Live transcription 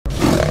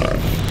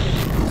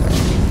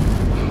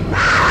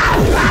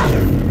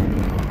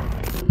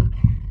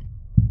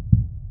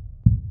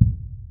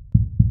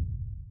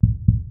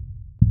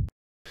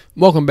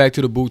Welcome back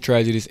to the Boot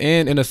Tragedies.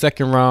 And in the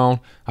second round,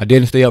 I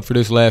didn't stay up for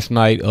this last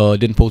night,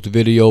 didn't post a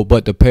video,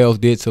 but the Pels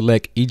did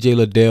select EJ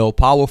Liddell,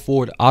 power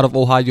forward out of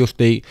Ohio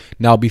State.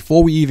 Now,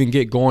 before we even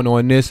get going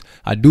on this,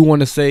 I do want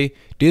to say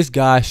this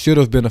guy should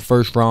have been a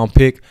first-round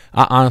pick.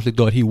 I honestly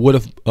thought he would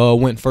have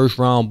went first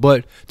round,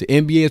 but the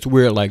NBA is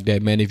weird like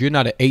that, man. If you're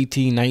not an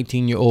 18,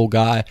 19-year-old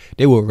guy,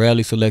 they will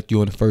rarely select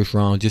you in the first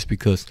round just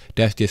because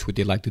that's just what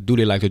they like to do.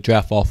 They like to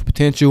draft off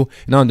potential,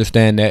 and I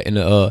understand that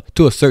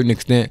to a certain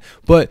extent,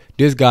 but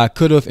this guy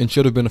could have and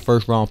should have been a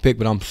first-round pick,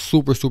 but I'm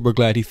super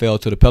glad he fell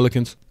to the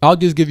Pelicans. I'll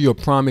just give you a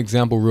prime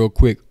example real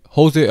quick.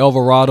 Jose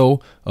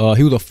Alvarado,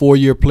 he was a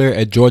 4-year player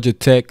at Georgia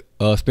Tech.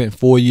 Spent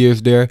 4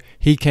 years there.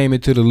 He came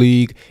into the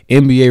league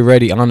NBA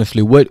ready.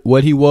 Honestly,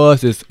 what he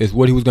was is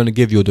what he was going to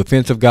give you, a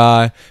defensive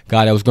guy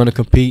that was going to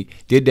compete.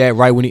 Did that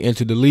right when he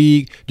entered the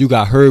league. You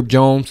got Herb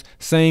Jones,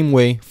 same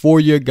way,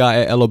 4-year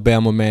guy at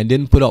Alabama, man.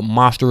 Didn't put up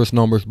monstrous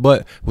numbers,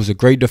 but was a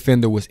great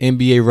defender, was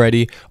NBA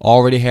ready.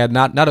 Already had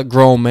not a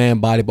grown man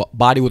body, but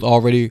body was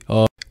already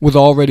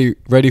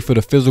ready for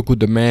the physical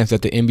demands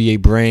that the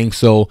NBA brings.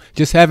 So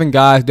just having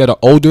guys that are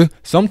older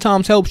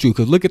sometimes helps you,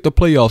 because look at the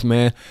playoffs,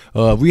 man.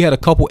 We had a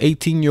couple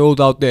 18-year-olds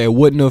out there. It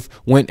wouldn't have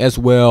went as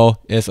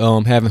well as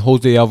having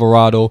Jose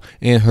Alvarado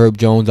and Herb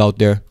Jones out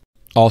there.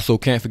 Also,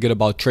 can't forget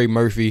about Trey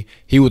Murphy.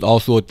 He was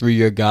also a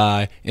 3-year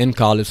guy in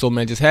college. So,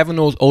 man, just having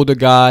those older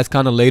guys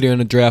kind of later in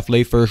the draft,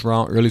 late first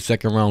round, early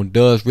second round,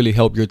 does really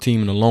help your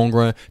team in the long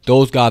run.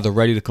 Those guys are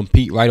ready to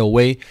compete right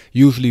away,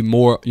 usually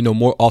more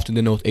often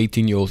than those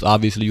 18-year-olds.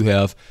 Obviously, you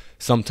have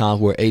sometimes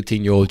where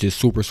 18-year-olds just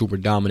super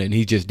dominant, and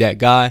he's just that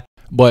guy.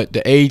 But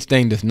the age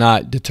thing does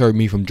not deter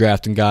me from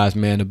drafting guys,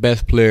 man. The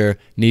best player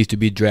needs to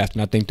be drafted,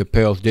 and I think the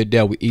Pels did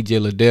that with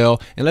EJ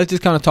Liddell. And let's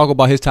just kind of talk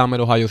about his time at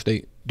Ohio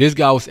State. This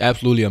guy was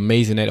absolutely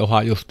amazing at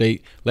Ohio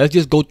State. Let's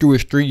just go through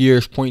his 3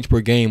 years points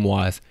per game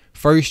wise.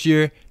 First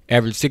year,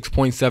 averaged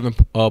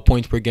 6.7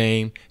 points per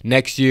game.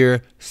 Next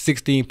year,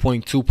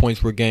 16.2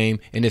 points per game.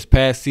 In this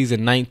past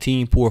season,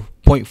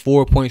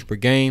 19.4 points per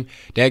game.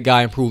 That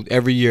guy improved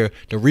every year.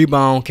 The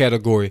rebound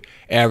category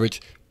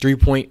averaged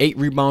 3.8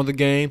 rebounds a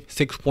game,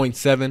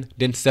 6.7,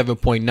 then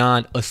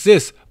 7.9.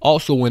 Assists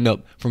also went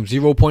up from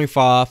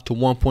 0.5 to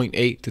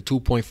 1.8 to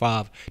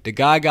 2.5. The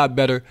guy got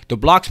better. The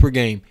blocks per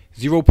game,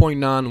 0.9,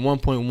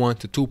 1.1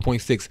 to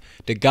 2.6.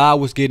 The guy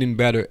was getting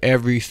better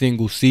every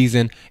single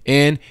season,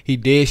 and he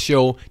did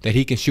show that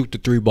he can shoot the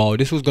 3-ball.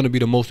 This was going to be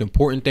the most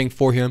important thing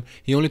for him.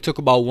 He only took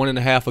about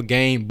 1.5 a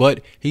game,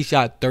 but he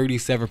shot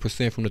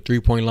 37% from the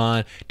 3-point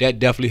line. That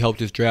definitely helped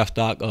his draft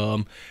stock.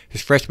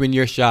 His freshman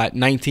year shot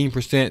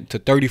 19% to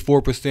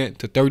 34%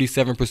 to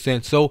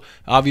 37%. So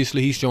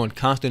obviously he's showing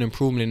constant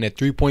improvement in that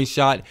 3-point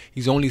shot.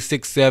 He's only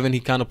 6'7". He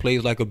kind of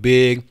plays like a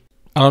big.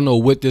 I don't know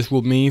what this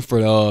will mean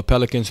for the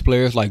Pelicans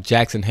players like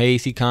Jackson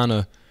Hayes. He kind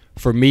of,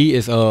 for me,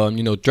 is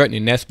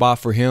threatening that spot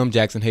for him.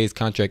 Jackson Hayes'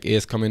 contract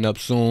is coming up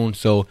soon,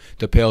 so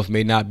the Pels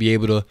may not be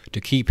able to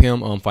keep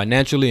him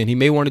financially, and he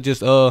may want to just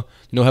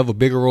have a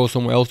bigger role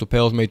somewhere else. The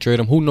Pels may trade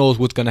him. Who knows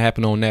what's going to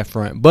happen on that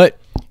front? But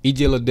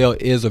EJ Liddell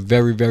is a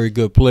very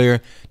good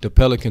player. The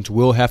Pelicans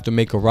will have to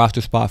make a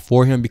roster spot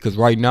for him, because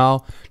right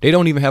now they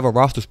don't even have a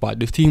roster spot.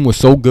 This team was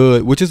so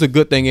good, which is a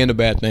good thing and a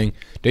bad thing.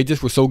 They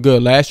just were so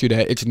good last year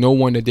that it's no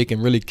one that they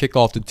can really kick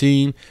off the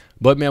team.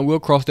 But, man, we'll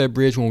cross that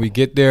bridge when we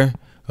get there.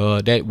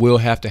 That will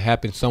have to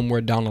happen somewhere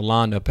down the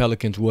line. The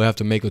Pelicans will have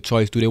to make a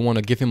choice. Do they want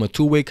to give him a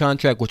 2-way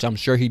contract, which I'm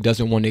sure he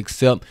doesn't want to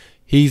accept?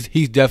 He's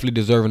definitely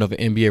deserving of an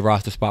NBA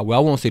roster spot. Well,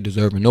 I won't say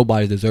deserving.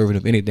 Nobody's deserving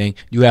of anything.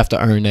 You have to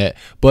earn that.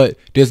 But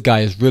this guy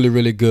is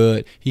really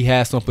good. He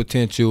has some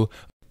potential,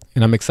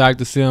 and I'm excited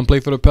to see him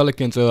play for the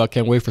Pelicans. I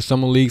can't wait for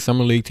Summer League.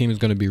 Summer League team is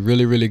going to be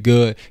really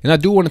good. And I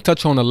do want to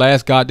touch on the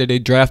last guy that they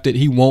drafted.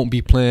 He won't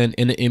be playing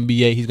in the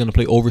NBA. He's going to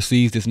play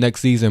overseas this next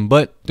season.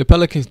 But the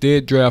Pelicans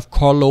did draft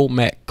Karlo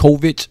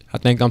Matkovic. I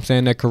think I'm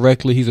saying that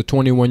correctly. He's a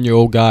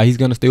 21-year-old guy. He's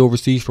going to stay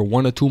overseas for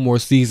 1 or 2 more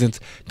seasons.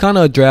 Kind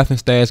of a draft and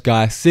stash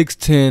guy.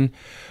 6'10",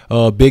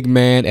 big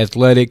man,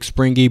 athletic,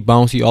 springy,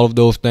 bouncy, all of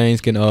those things.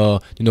 Can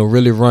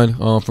really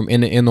run from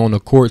end to end on the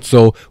court.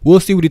 So we'll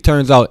see what he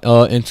turns out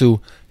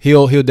into.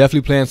 He'll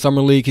definitely play in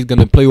Summer League. He's going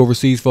to play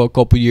overseas for a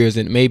couple years,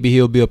 and maybe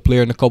he'll be a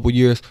player in a couple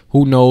years.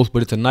 Who knows?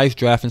 But it's a nice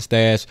draft and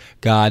stash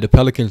guy. The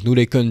Pelicans knew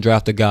they couldn't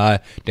draft a guy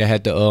that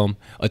had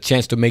a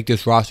chance to make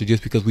this roster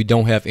just because we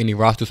don't have any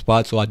roster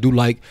spots. So I do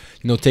like,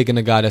 taking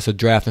a guy that's a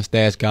draft and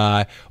stash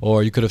guy,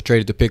 or you could have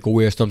traded the pick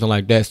away or something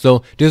like that.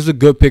 So this is a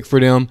good pick for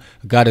them.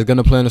 A guy that's going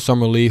to play in the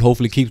Summer League,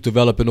 hopefully keeps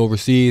developing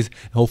overseas.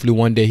 Hopefully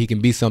one day he can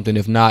be something.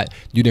 If not,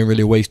 you didn't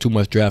really waste too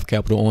much draft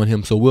capital on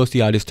him. So we'll see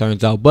how this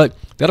turns out. But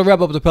that'll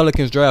wrap up the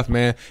Pelicans draft,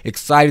 man.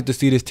 Excited to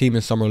see this team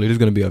in Summer League. This is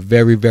going to be a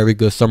very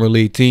good Summer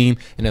League team.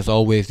 And as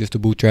always, just the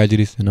Boot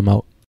Tragedies, and I'm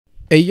out.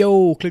 Hey,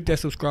 yo, click that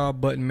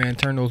subscribe button, man.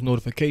 Turn those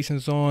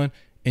notifications on,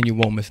 and you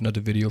won't miss another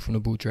video from the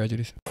Boot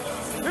Tragedies.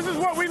 This is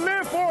what we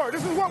live for.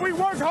 This is what we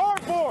worked hard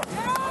for.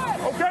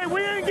 Okay,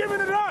 we ain't giving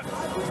it up.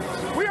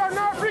 We are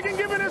not freaking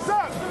giving this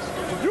up.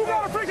 You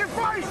got to freaking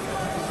fight.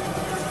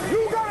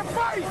 You got to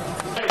fight.